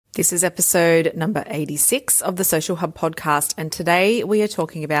This is episode number 86 of the Social Hub podcast, and today we are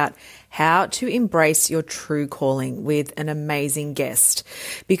talking about how to embrace your true calling with an amazing guest.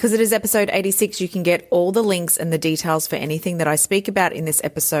 Because it is episode 86, you can get all the links and the details for anything that I speak about in this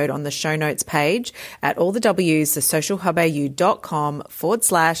episode on the show notes page at all the W's,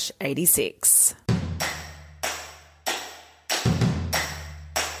 thesocialhubau.com/86.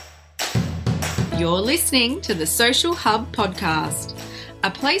 You're listening to the Social Hub podcast, a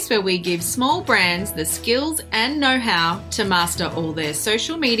place where we give small brands the skills and know-how to master all their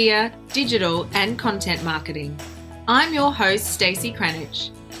social media, digital and content marketing. I'm your host, Stacey Cranich,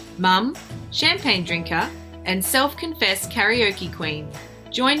 mum, champagne drinker and self-confessed karaoke queen.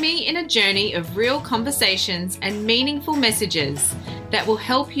 Join me in a journey of real conversations and meaningful messages that will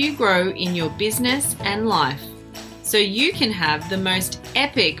help you grow in your business and life, so you can have the most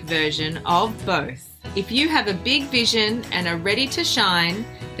epic version of both. If you have a big vision and are ready to shine,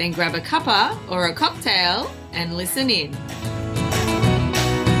 then grab a cuppa or a cocktail and listen in.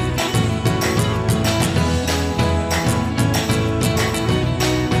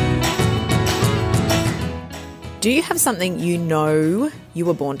 Do you have something you know you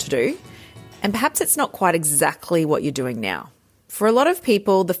were born to do? And perhaps it's not quite exactly what you're doing now. For a lot of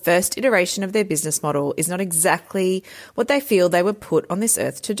people, the first iteration of their business model is not exactly what they feel they were put on this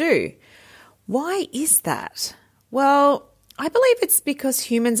earth to do. Why is that? Well, I believe it's because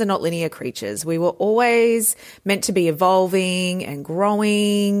humans are not linear creatures. We were always meant to be evolving and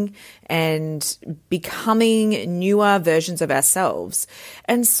growing and becoming newer versions of ourselves.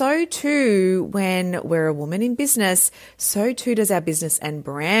 And so too, when we're a woman in business, so too does our business and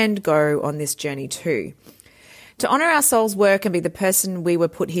brand go on this journey too. To honor our soul's work and be the person we were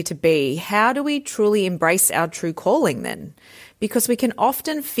put here to be, how do we truly embrace our true calling then? Because we can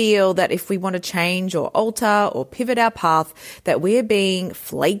often feel that if we want to change or alter or pivot our path, that we're being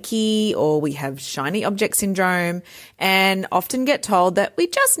flaky or we have shiny object syndrome, and often get told that we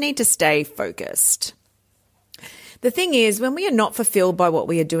just need to stay focused. The thing is, when we are not fulfilled by what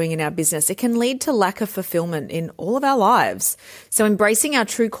we are doing in our business, it can lead to lack of fulfillment in all of our lives. So embracing our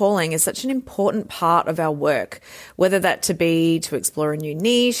true calling is such an important part of our work, whether that to be to explore a new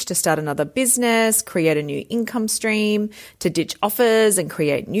niche, to start another business, create a new income stream, to ditch offers and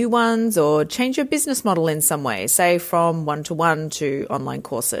create new ones, or change your business model in some way, say from one-to-one to online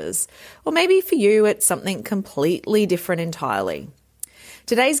courses. Or maybe for you, it's something completely different entirely.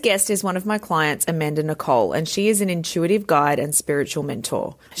 Today's guest is one of my clients, Nicole, and she is an intuitive guide and spiritual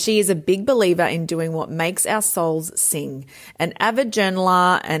mentor. She is a big believer in doing what makes our souls sing, an avid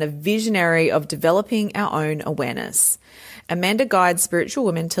journaler and a visionary of developing our own awareness. Amanda guides spiritual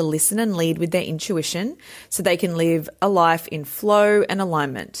women to listen and lead with their intuition so they can live a life in flow and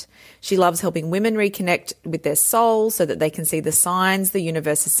alignment. She loves helping women reconnect with their soul so that they can see the signs the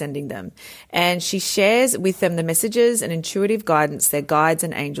universe is sending them. And she shares with them the messages and intuitive guidance their guides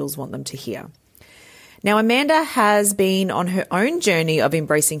and angels want them to hear. Now, Amanda has been on her own journey of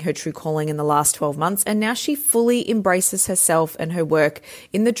embracing her true calling in the last 12 months, and now she fully embraces herself and her work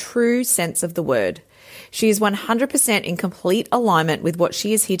in the true sense of the word. She is 100% in complete alignment with what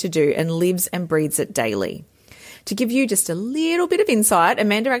she is here to do and lives and breathes it daily. To give you just a little bit of insight,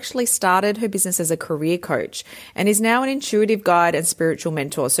 Amanda actually started her business as a career coach and is now an intuitive guide and spiritual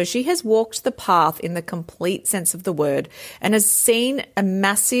mentor. So she has walked the path in the complete sense of the word and has seen a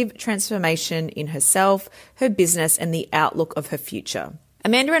massive transformation in herself, her business, and the outlook of her future.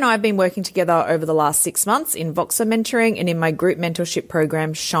 Amanda and I have been working together over the last 6 months in Voxer mentoring and in my group mentorship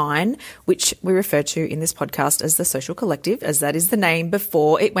program, Shine, which we refer to in this podcast as the Social Collective, as that is the name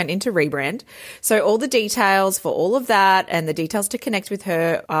before it went into rebrand. So all the details for all of that and the details to connect with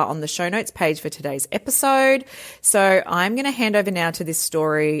her are on the show notes page for today's episode. So I'm going to hand over now to this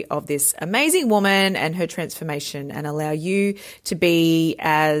story of this amazing woman and her transformation and allow you to be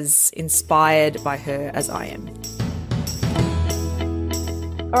as inspired by her as I am.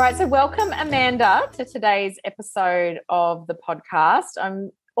 All right, so welcome, Amanda, to today's episode of the podcast.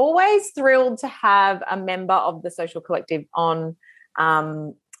 I'm always thrilled to have a member of the Social Collective on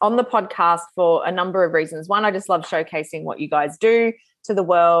the podcast for a number of reasons. One, I just love showcasing what you guys do to the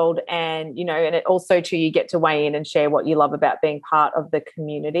world, and and it also too, you get to weigh in and share what you love about being part of the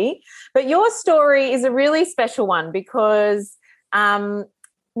community. But your story is a really special one because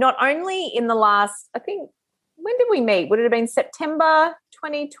not only in the last, I think, when did we meet? Would it have been September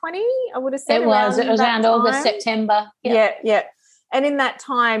 2020? I would have said it was around August, September. Yeah. And in that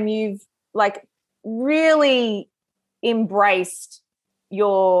time, you've really embraced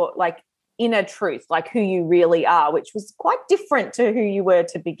your inner truth, like who you really are, which was quite different to who you were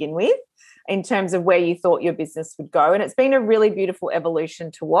to begin with. in terms of where you thought your business would go. And it's been a really beautiful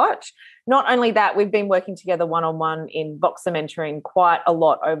evolution to watch. Not only that, we've been working together one-on-one in Voxer mentoring quite a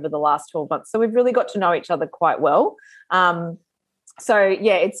lot over the last 12 months. So we've really got to know each other quite well.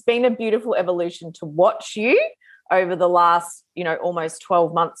 It's been a beautiful evolution to watch you over the last, almost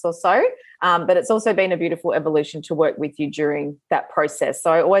 12 months or so. But it's also been a beautiful evolution to work with you during that process.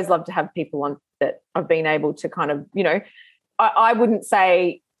 So I always love to have people on that I've been able to kind of, I wouldn't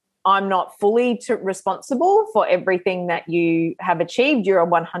say I'm not fully responsible for everything that you have achieved. You're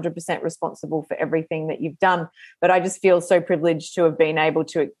 100% responsible for everything that you've done. But I just feel so privileged to have been able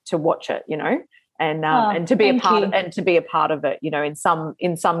to watch it, and to be a part of it, in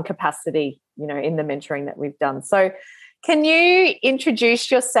some capacity, in the mentoring that we've done. So can you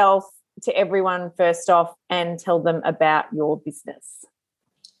introduce yourself to everyone first off and tell them about your business?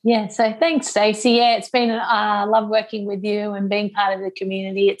 Yeah, so thanks, Stacey. Yeah, it's been I love working with you and being part of the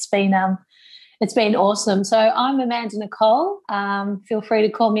community. It's been awesome. So I'm Amanda Nicole. Feel free to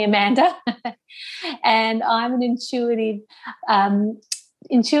call me Amanda, and I'm an intuitive and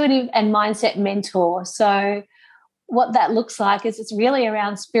mindset mentor. So what that looks like is it's really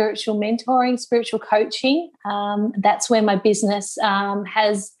around spiritual mentoring, spiritual coaching. That's where my business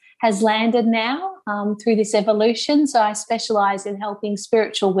has landed now through this evolution. So I specialise in helping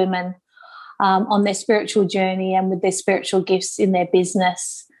spiritual women on their spiritual journey and with their spiritual gifts in their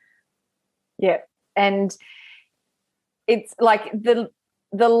business. Yeah, and it's like the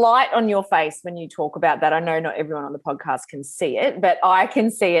light on your face when you talk about that. I know not everyone on the podcast can see it, but I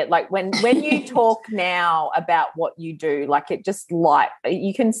can see it. Like when you talk now about what you do, like it just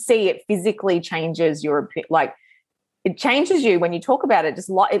you can see it physically changes your, like it changes you when you talk about it.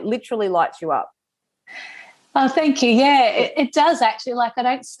 It literally lights you up. Oh, thank you. Yeah, it does actually. Like I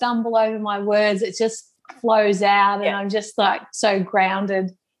don't stumble over my words. It just flows out and I'm just like so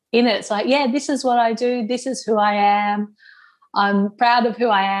grounded in it. It's like, yeah, this is what I do. This is who I am. I'm proud of who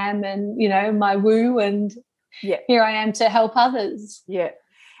I am and, my woo, and here I am to help others. Yeah.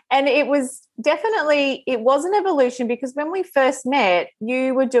 And it was an evolution, because when we first met,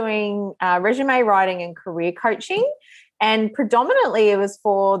 you were doing resume writing and career coaching, and predominantly it was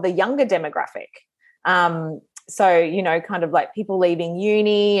for the younger demographic. So, kind of like people leaving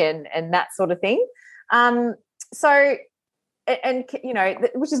uni and that sort of thing.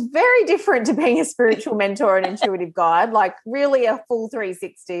 Which is very different to being a spiritual mentor and intuitive guide, like really a full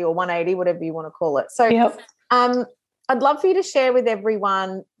 360 or 180, whatever you want to call it. So I'd love for you to share with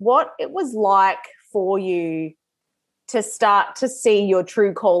everyone what it was like for you to start to see your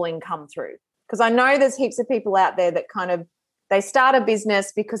true calling come through. Because I know there's heaps of people out there that kind of, they start a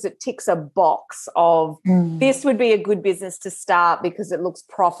business because it ticks a box of this would be a good business to start because it looks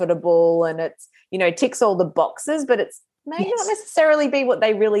profitable and it's, ticks all the boxes, but it's may not necessarily be what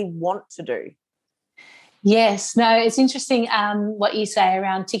they really want to do. Yes. No, it's interesting what you say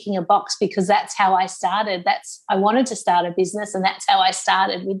around ticking a box, because that's how I started. I wanted to start a business, and that's how I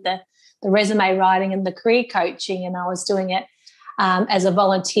started with the resume writing and the career coaching, and I was doing it as a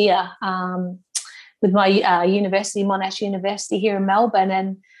volunteer with my university, Monash University here in Melbourne,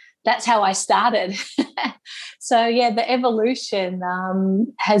 and that's how I started. So, the evolution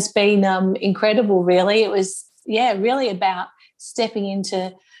has been incredible, really. It was really about stepping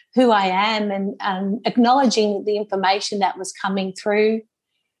into who I am and acknowledging the information that was coming through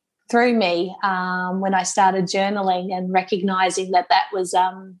me when I started journaling, and recognising that was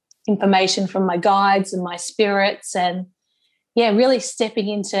information from my guides and my spirits, and really stepping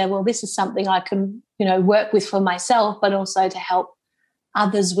into, well, this is something I can work with for myself, but also to help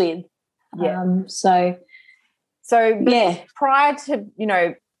others with. Prior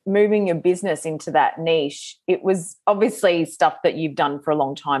to moving your business into that niche, it was obviously stuff that you've done for a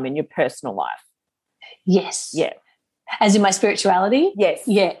long time in your personal life. Yes. Yeah. As in my spirituality? Yes.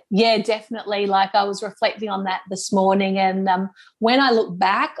 Yeah, definitely. Like I was reflecting on that this morning, and when I look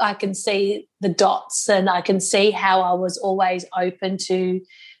back, I can see the dots, and I can see how I was always open to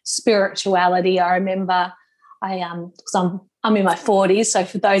spirituality. I remember I'm in my 40s, so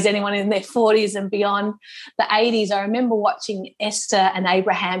for anyone in their 40s and beyond, the 80s, I remember watching Esther and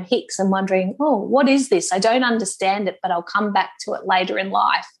Abraham Hicks and wondering, oh, what is this? I don't understand it, but I'll come back to it later in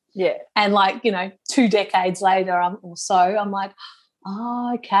life. Yeah. And 2 decades later or so, I'm like,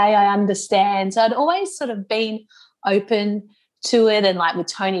 oh, okay, I understand. So I'd always sort of been open to it, and like with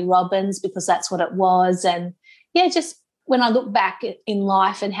Tony Robbins, because that's what it was. And just when I look back in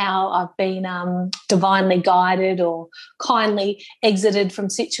life and how I've been divinely guided or kindly exited from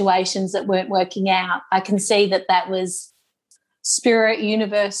situations that weren't working out, I can see that was spirit,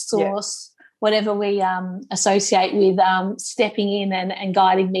 universe, source, whatever we associate with, stepping in and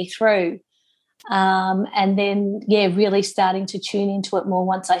guiding me through. And then, really starting to tune into it more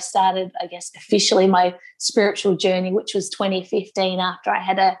once I started, I guess, officially my spiritual journey, which was 2015, after I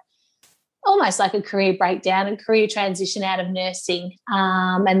had almost like a career breakdown and career transition out of nursing,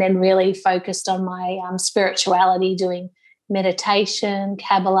 and then really focused on my spirituality, doing meditation,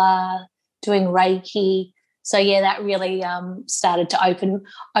 Kabbalah, doing Reiki. So, that really started to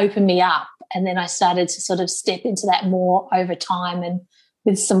open me up. And then I started to sort of step into that more over time and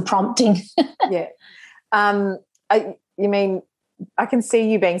with some prompting. Yeah. I can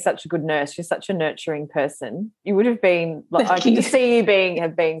see you being such a good nurse. You're such a nurturing person. You would have been, I can just see you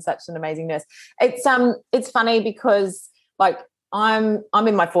have been such an amazing nurse. It's funny because like I'm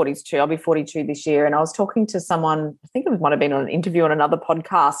in my 40s too. I'll be 42 this year. And I was talking to someone, I think it might have been on an interview on another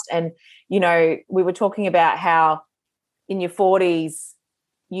podcast. And, we were talking about how in your 40s,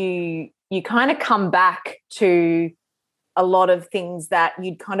 you kind of come back to a lot of things that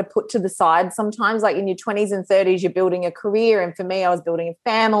you'd kind of put to the side sometimes. Like in your 20s and 30s, you're building a career. And for me, I was building a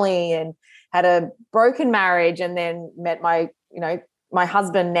family and had a broken marriage and then met my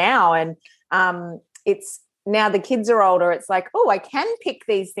husband now. And it's now the kids are older. It's like, oh, I can pick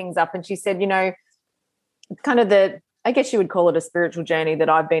these things up. And she said, kind of I guess you would call it a spiritual journey that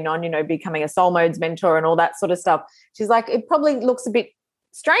I've been on, becoming a soul modes mentor and all that sort of stuff. She's like, it probably looks a bit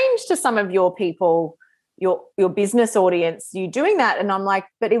strange to some of your people, your business audience, you doing that. And I'm like,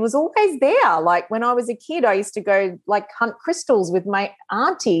 but it was always there. Like when I was a kid, I used to go like hunt crystals with my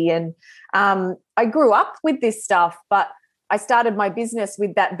auntie. And I grew up with this stuff, but I started my business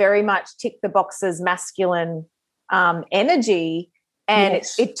with that very much tick the boxes masculine energy. And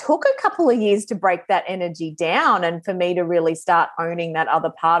Yes. it took a couple of years to break that energy down and for me to really start owning that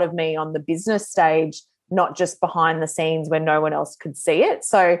other part of me on the business stage, not just behind the scenes where no one else could see it.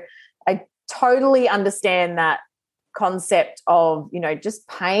 So I totally understand that concept of, just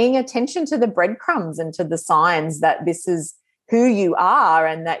paying attention to the breadcrumbs and to the signs that this is who you are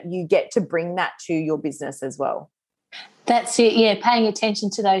and that you get to bring that to your business as well. That's it, yeah, paying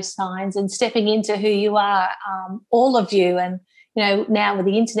attention to those signs and stepping into who you are, all of you. And, now with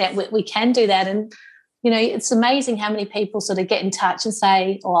the internet, we can do that. And, it's amazing how many people sort of get in touch and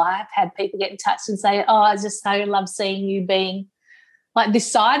say, or I've had people get in touch and say, oh, I just so love seeing you being like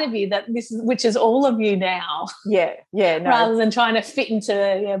this side of you which is all of you now. Yeah, yeah. No. Rather than trying to fit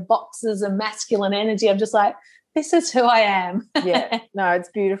into boxes of masculine energy, I'm just like, this is who I am. Yeah, no, it's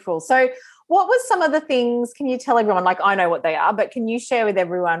beautiful. So what was some of the things, can you tell everyone, like I know what they are, but can you share with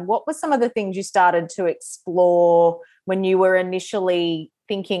everyone, what were some of the things you started to explore when you were initially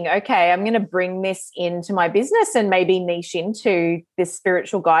thinking, okay, I'm going to bring this into my business and maybe niche into this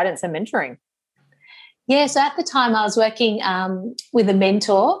spiritual guidance and mentoring? Yeah, so at the time I was working with a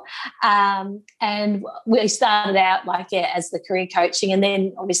mentor, and we started out as the career coaching, and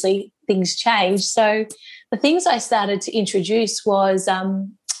then obviously things changed. So the things I started to introduce was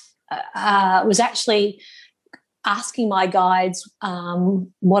actually asking my guides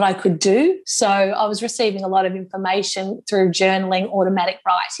what I could do. So I was receiving a lot of information through journaling, automatic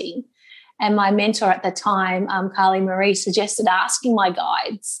writing, and my mentor at the time, Carly Marie, suggested asking my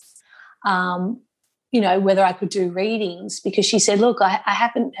guides whether I could do readings, because she said, look, I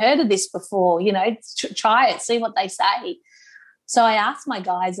haven't heard of this before, try it, see what they say. So I asked my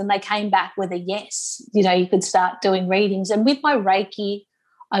guides and they came back with a yes, you could start doing readings. And with my Reiki,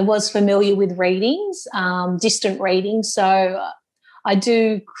 I was familiar with readings, distant readings. So I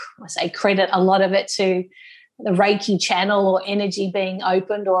credit a lot of it to the Reiki channel or energy being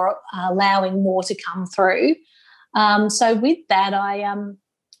opened or allowing more to come through. So with that, I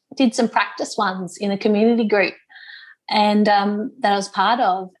did some practice ones in a community group and that I was part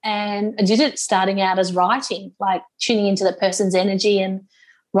of. And I did it starting out as writing, like tuning into the person's energy and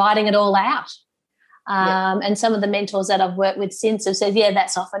writing it all out. And some of the mentors that I've worked with since have said, yeah,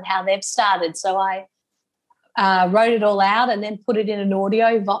 that's often how they've started. So I wrote it all out and then put it in an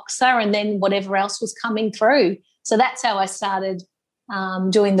audio voxer and then whatever else was coming through. So that's how I started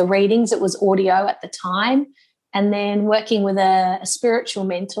doing the readings. It was audio at the time. And then working with a spiritual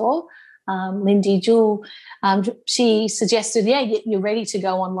mentor, Lindy Jewell, she suggested, you're ready to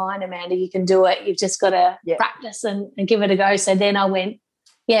go online, Amanda. You can do it. You've just got to practice and give it a go. So then I went,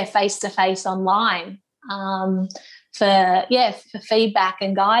 face-to-face online for feedback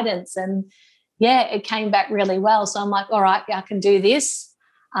and guidance. And, it came back really well. So I'm like, all right, I can do this.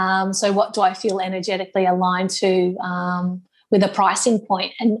 So what do I feel energetically aligned to with a pricing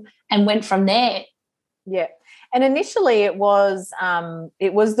point, and went from there. Yeah. And initially it was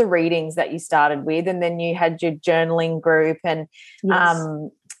the readings that you started with, and then you had your journaling group, and yes.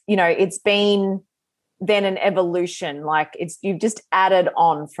 it's been then an evolution, like you've just added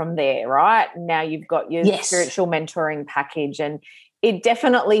on from there, right? Now you've got your spiritual mentoring package, and it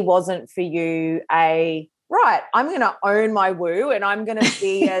definitely wasn't for you right, I'm going to own my woo and I'm going to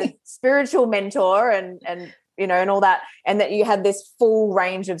be a spiritual mentor and all that, and that you had this full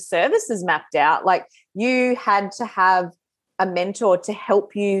range of services mapped out. Like, you had to have a mentor to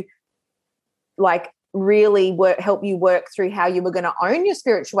help you, like, really help you work through how you were going to own your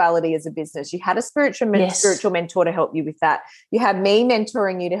spirituality as a business. You had a spiritual mentor to help you with that. You had me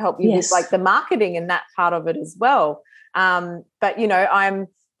mentoring you to help you with, like, the marketing and that part of it as well. But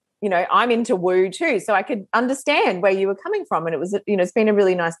I'm into woo too, so I could understand where you were coming from, and it was, it's been a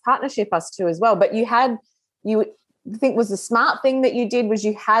really nice partnership, us two as well. But I think was the smart thing that you did was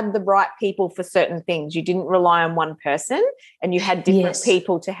you had the right people for certain things. You didn't rely on one person, and you had different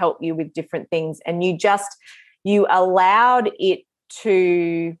people to help you with different things, and you allowed it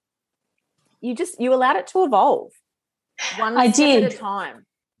to evolve one step at a time.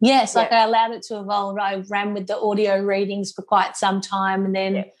 Yes, like I allowed it to evolve. I ran with the audio readings for quite some time, and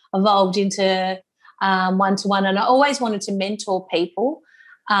then evolved into one-to-one. And I always wanted to mentor people.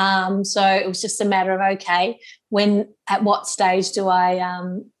 So it was just a matter of, okay, at what stage do I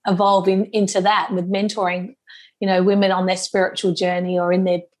evolve into that with mentoring, women on their spiritual journey or in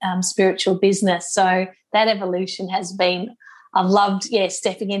their spiritual business. So that evolution has been, I've loved,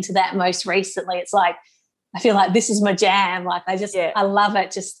 stepping into that most recently. It's like, I feel like this is my jam. Like, I love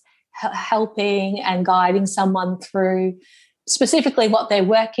it, just helping and guiding someone through specifically what they're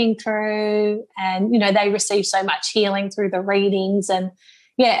working through. And, they receive so much healing through the readings, and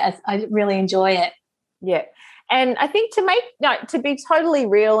I really enjoy it. Yeah. And I think to be totally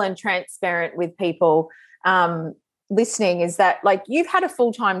real and transparent with people listening is that, like, you've had a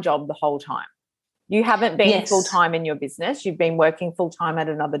full-time job the whole time. You haven't been full-time in your business. You've been working full-time at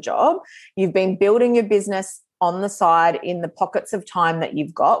another job. You've been building your business on the side in the pockets of time that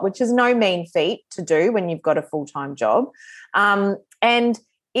you've got, which is no mean feat to do when you've got a full-time job. And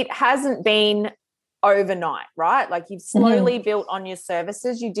it hasn't been overnight, right? Like, you've slowly built on your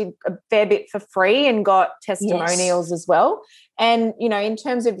services. You did a fair bit for free and got testimonials as well. And, in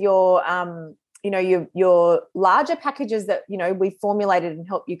terms of your your larger packages that, we formulated and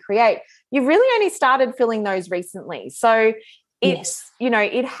helped you create, you've really only started filling those recently. So it's,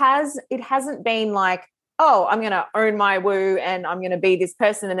 it hasn't been like, oh, I'm going to own my woo and I'm going to be this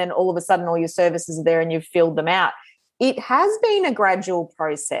person, and then all of a sudden all your services are there and you've filled them out. It has been a gradual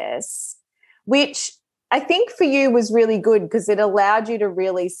process, which I think for you was really good because it allowed you to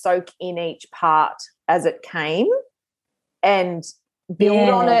really soak in each part as it came and build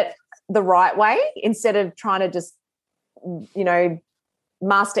on it the right way, instead of trying to just,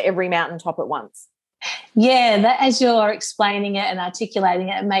 master every mountaintop at once. Yeah, that, as you're explaining it and articulating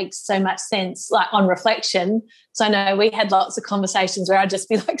it, it makes so much sense, like, on reflection. So I know we had lots of conversations where I'd just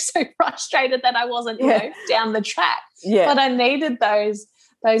be like so frustrated that I wasn't, down the track. Yeah. But I needed those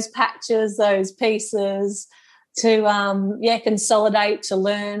patches, those pieces to consolidate, to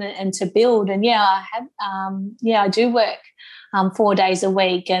learn and to build. And I do work 4 days a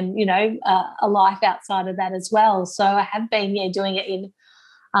week, and a life outside of that as well. So I have been doing it in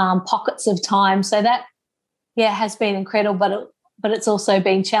pockets of time. So that has been incredible, but it's also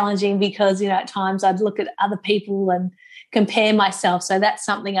been challenging because at times I'd look at other people and compare myself. So that's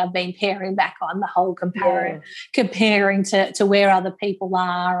something I've been paring back on, the whole comparing to where other people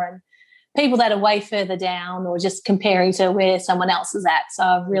are and people that are way further down, or just comparing to where someone else is at. So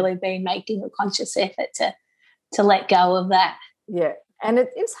I've really been making a conscious effort to let go of that. Yeah. And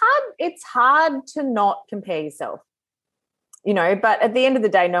it's hard. It's hard to not compare yourself, but at the end of the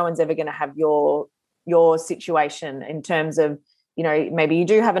day, no one's ever going to have your situation in terms of, maybe you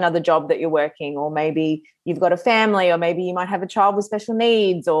do have another job that you're working, or maybe you've got a family, or maybe you might have a child with special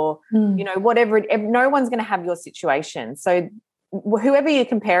needs, or, whatever. No one's going to have your situation. So whoever you're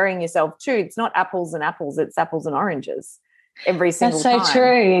comparing yourself to, it's not apples and apples, it's apples and oranges every single time. That's so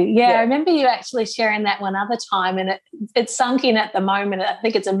true. Yeah, I remember you actually sharing that one other time, and it's sunk in at the moment. I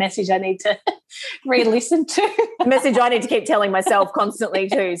think it's a message I need to re-listen to. A message I need to keep telling myself constantly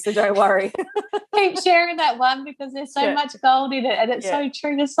too, so don't worry. Keep sharing that one because there's so much gold in it, and it's so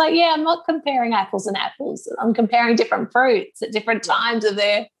true. It's like, I'm not comparing apples and apples. I'm comparing different fruits at different times of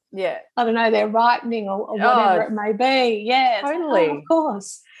their I don't know, their ripening or whatever it may be. Yeah, totally. Of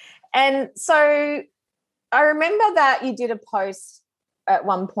course. And so I remember that you did a post at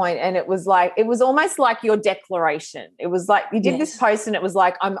one point, and it was almost like your declaration. It was like you did this post and it was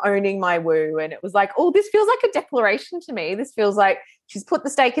like, I'm owning my woo. And it was like, oh, this feels like a declaration to me. This feels like she's put the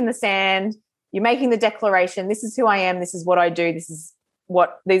stake in the sand. You're making the declaration. This is who I am. This is what I do. This is,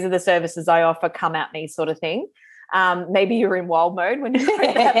 these are the services I offer, come at me sort of thing. Maybe you're in wild mode when you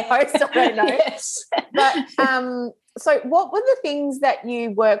wrote that post, I don't know. Yes. But so what were the things that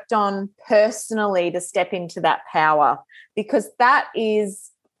you worked on personally to step into that power? Because that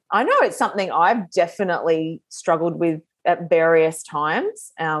is, I know it's something I've definitely struggled with at various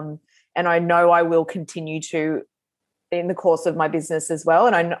times. And I know I will continue to in the course of my business as well.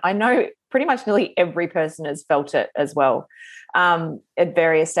 And I know pretty much nearly every person has felt it as well at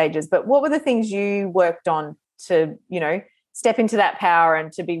various stages. But what were the things you worked on to, step into that power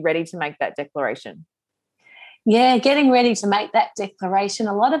and to be ready to make that declaration? Yeah, getting ready to make that declaration,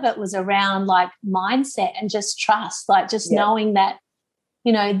 a lot of it was around like mindset and just trust, like just knowing that,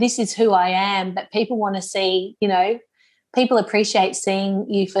 this is who I am, that people want to see, people appreciate seeing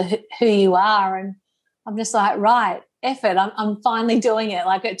you for who you are. And I'm just like, right, effort, I'm finally doing it.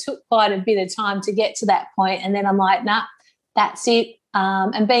 Like it took quite a bit of time to get to that point. And then I'm like, nah, that's it.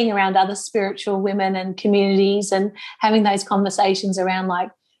 And being around other spiritual women and communities and having those conversations around like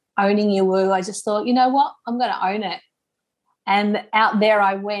owning your woo, I just thought, you know what, I'm going to own it. And out there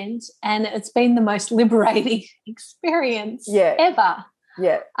I went, and it's been the most liberating experience ever.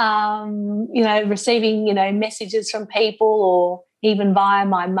 Yeah. Receiving, messages from people, or even via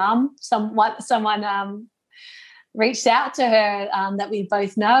my mum, someone reached out to her that we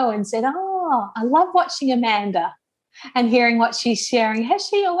both know and said, oh, I love watching Amanda and hearing what she's sharing. Has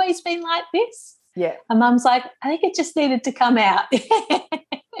she always been like this? Yeah. And Mum's like, I think it just needed to come out.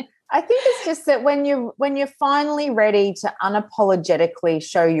 I think it's just that when you're finally ready to unapologetically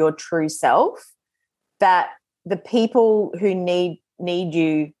show your true self, that the people who need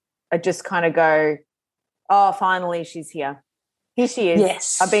you are just kind of go, oh, finally she's here. Here she is.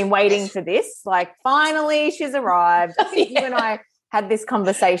 Yes. I've been waiting for this. Like, finally she's arrived. I think you and I had this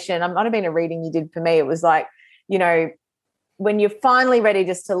conversation. It might have been a reading you did for me. It was like, when you're finally ready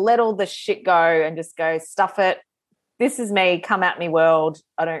just to let all the shit go and just go, stuff it. This is me, come at me world.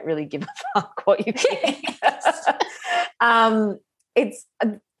 I don't really give a fuck what you think. It's,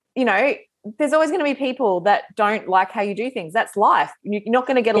 there's always going to be people that don't like how you do things. That's life. You're not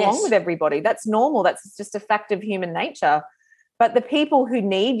going to get along with everybody. That's normal. That's just a fact of human nature. But the people who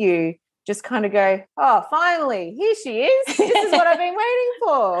need you just kind of go, oh, finally, here she is. This is what I've been waiting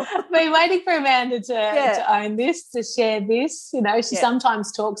for. I've been waiting for Amanda to own this, to share this. She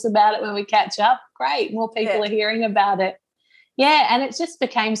sometimes talks about it when we catch up. Great, more people are hearing about it. Yeah, and it just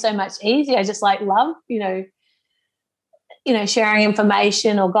became so much easier. I just love, sharing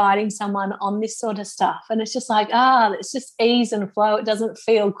information or guiding someone on this sort of stuff. And it's just it's just ease and flow. It doesn't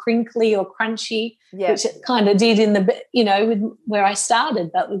feel crinkly or crunchy, which it kind of did in the, with where I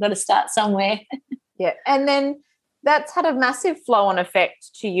started, but we've got to start somewhere. Yeah. And then that's had a massive flow-on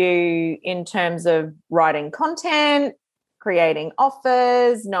effect to you in terms of writing content, creating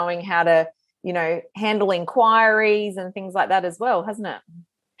offers, knowing how to, handle inquiries and things like that as well, hasn't it?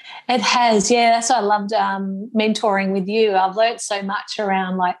 It has, yeah. That's why I loved mentoring with you. I've learned so much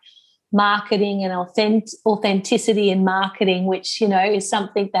around marketing and authenticity in marketing, which, is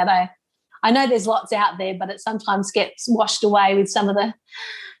something that I know there's lots out there, but it sometimes gets washed away with some of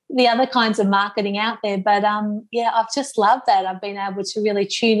the other kinds of marketing out there. But, I've just loved that. I've been able to really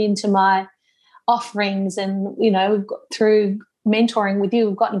tune into my offerings and, through mentoring with you,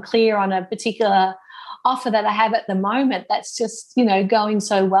 we've gotten clear on a particular offer that I have at the moment that's just, going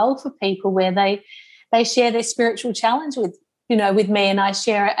so well for people, where they share their spiritual challenge with me, and I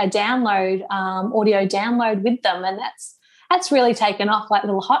share a download, audio download with them, and that's really taken off like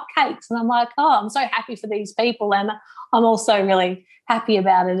little hotcakes. And I'm like, oh, I'm so happy for these people, and I'm also really happy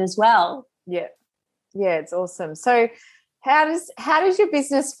about it as well. Yeah. Yeah, it's awesome. So how does your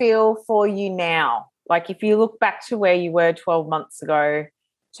business feel for you now? Like if you look back to where you were 12 months ago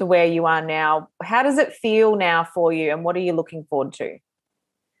to where you are now, how does it feel now for you, and what are you looking forward to?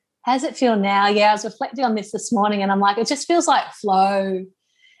 How does it feel now? Yeah, I was reflecting on this morning, and I'm like, it just feels like flow.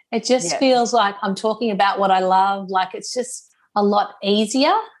 It just feels like I'm talking about what I love. Like it's just a lot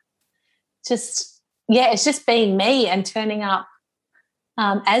easier. It's just being me and turning up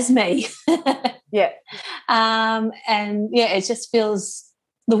as me. Yeah. It just feels,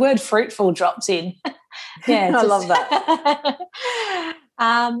 the word fruitful drops in. I love that.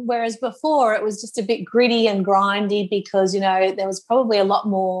 Whereas before it was just a bit gritty and grindy because, there was probably a lot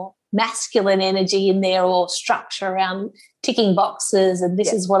more masculine energy in there, or structure around ticking boxes and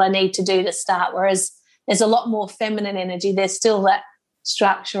this is what I need to do to start. Whereas there's a lot more feminine energy. There's still that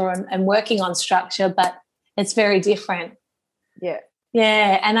structure and working on structure, but it's very different. Yeah.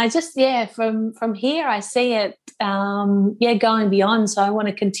 Yeah. And I just, from here I see it, going beyond. So I want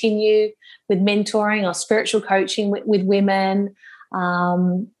to continue with mentoring or spiritual coaching with women.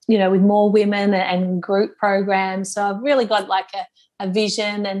 with more women and group programs. So I've really got like a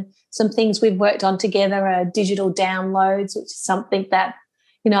vision, and some things we've worked on together are digital downloads, which is something that,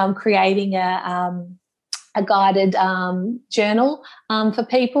 I'm creating a guided journal for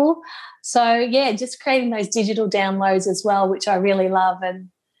people. So, yeah, just creating those digital downloads as well, which I really love, and,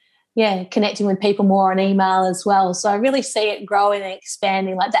 yeah, connecting with people more on email as well. So I really see it growing and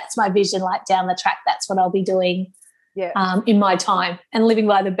expanding. Like, that's my vision, like down the track, that's what I'll be doing in my time, and living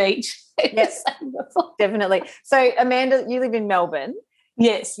by the beach. Yes, definitely. So, Amanda, you live in Melbourne.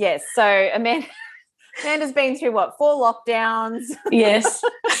 Yes. Yes. So Amanda's been through, 4 lockdowns? Yes.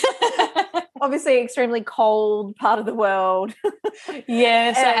 Obviously extremely cold part of the world.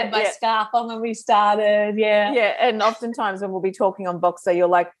 Yes, I had my scarf on when we started, Yeah, and oftentimes when we'll be talking on Boxer, you're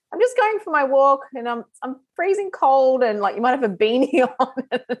like, I'm just going for my walk and I'm freezing cold, and like you might have a beanie on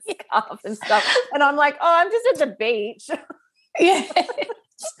and a scarf and stuff. And I'm like, oh, I'm just at the beach. Yeah.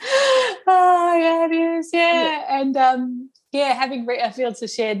 Oh, yeah, it is. Yeah. And I feel to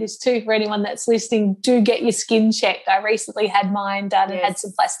share this too for anyone that's listening. Do get your skin checked. I recently had mine done and had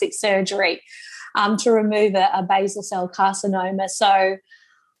some plastic surgery to remove a basal cell carcinoma. So,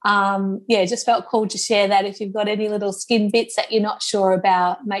 just felt cool to share that. If you've got any little skin bits that you're not sure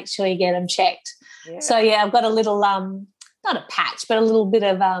about, make sure you get them checked. Yeah. So, I've got a little, not a patch, but a little bit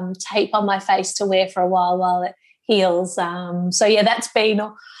of tape on my face to wear for a while it heals.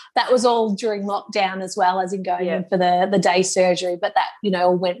 That was all during lockdown as well, as in going in for the day surgery, but that,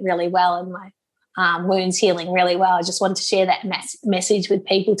 all went really well, and my wound's healing really well. I just wanted to share that message with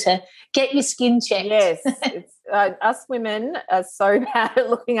people to get your skin checked. Yes, it's, us women are so bad at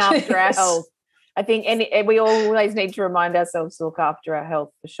looking after our health. I think we always need to remind ourselves to look after our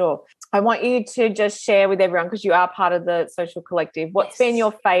health, for sure. I want you to just share with everyone, because you are part of the Social Collective, what's been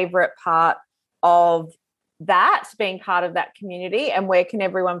your favourite part of that, being part of that community, and where can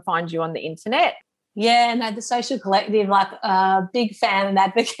everyone find you on the internet? Yeah, no, the Social Collective, like big fan and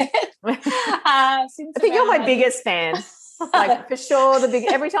advocate. I think you're my biggest fan. Like, for sure,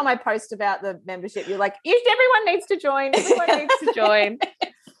 every time I post about the membership, you're like, everyone needs to join. Everyone needs to join.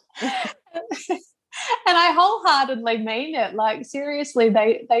 And I wholeheartedly mean it. Like, seriously,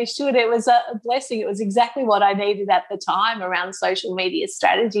 they should. It was a blessing. It was exactly what I needed at the time around social media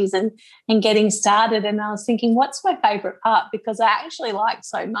strategies and getting started. And I was thinking, what's my favourite part? Because I actually like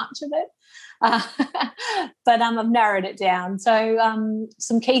so much of it. But I've narrowed it down. So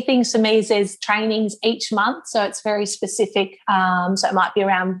some key things for me is there's trainings each month. So it's very specific. So it might be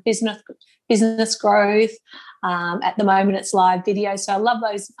around business growth. At the moment, it's live video. So I love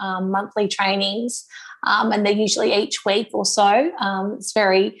those monthly trainings, and they're usually each week or so. It's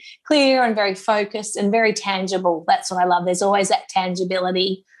very clear and very focused and very tangible. That's what I love. There's always that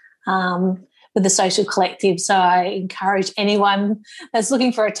tangibility with the Social Collective. So I encourage anyone that's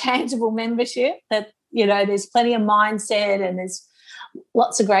looking for a tangible membership that, there's plenty of mindset and there's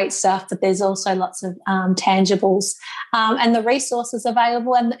lots of great stuff, but there's also lots of tangibles and the resources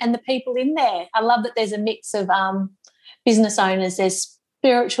available and the people in there. I love that there's a mix of business owners. There's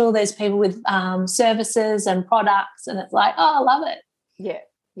spiritual, there's people with services and products, and it's like, oh, I love it.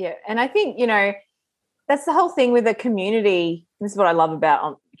 Yeah. And I think, that's the whole thing with a community. This is what I love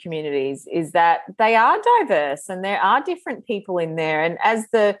about communities, is that they are diverse and there are different people in there. And as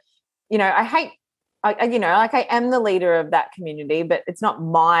I am the leader of that community, but it's not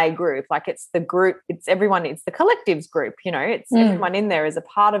my group. Like, it's the group, it's everyone, it's the collective's group, it's everyone in there is a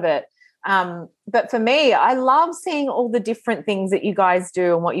part of it. But for me, I love seeing all the different things that you guys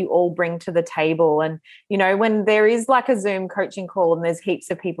do and what you all bring to the table. And, when there is like a Zoom coaching call and there's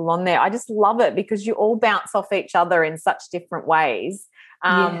heaps of people on there, I just love it because you all bounce off each other in such different ways.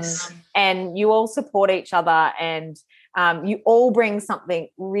 And you all support each other, and you all bring something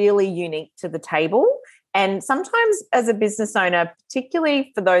really unique to the table. And sometimes as a business owner,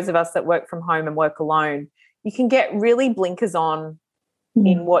 particularly for those of us that work from home and work alone, you can get really blinkers on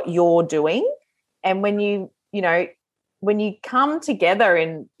in what you're doing. And when you come together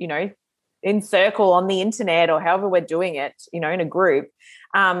in circle on the internet or however we're doing it, in a group,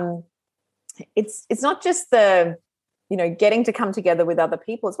 it's not just the, getting to come together with other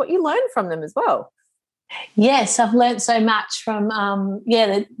people. It's what you learn from them as well. Yes, I've learned so much from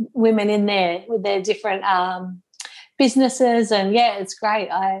the women in there with their different businesses, and it's great.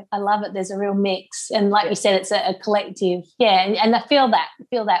 I love it. There's a real mix, and like you said, it's a collective. And I feel that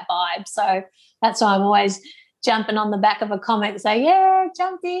vibe. So that's why I'm always jumping on the back of a comic, say, yeah,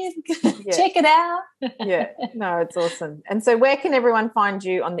 jump in, check it out. Yeah, no, it's awesome. And so where can everyone find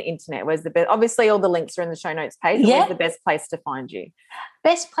you on the internet? Where's the best? Obviously, all the links are in the show notes page. Where's the best place to find you?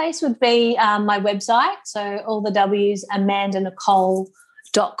 Best place would be my website. So all the W's,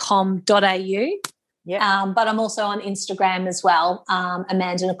 amandanicole.com.au. Yeah. But I'm also on Instagram as well,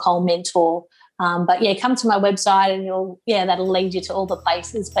 Amanda Nicole Mentor. But yeah, come to my website and that'll lead you to all the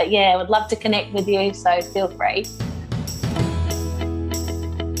places. But yeah, I would love to connect with you, so feel free.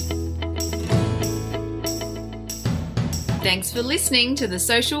 Thanks for listening to the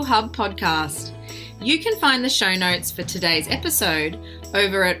Social Hub podcast. You can find the show notes for today's episode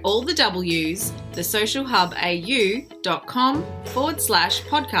over at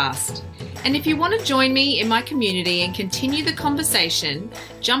allthewsau.com/podcast. And if you want to join me in my community and continue the conversation,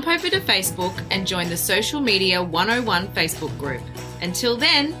 jump over to Facebook and join the Social Media 101 Facebook group. Until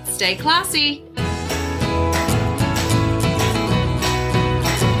then, stay classy.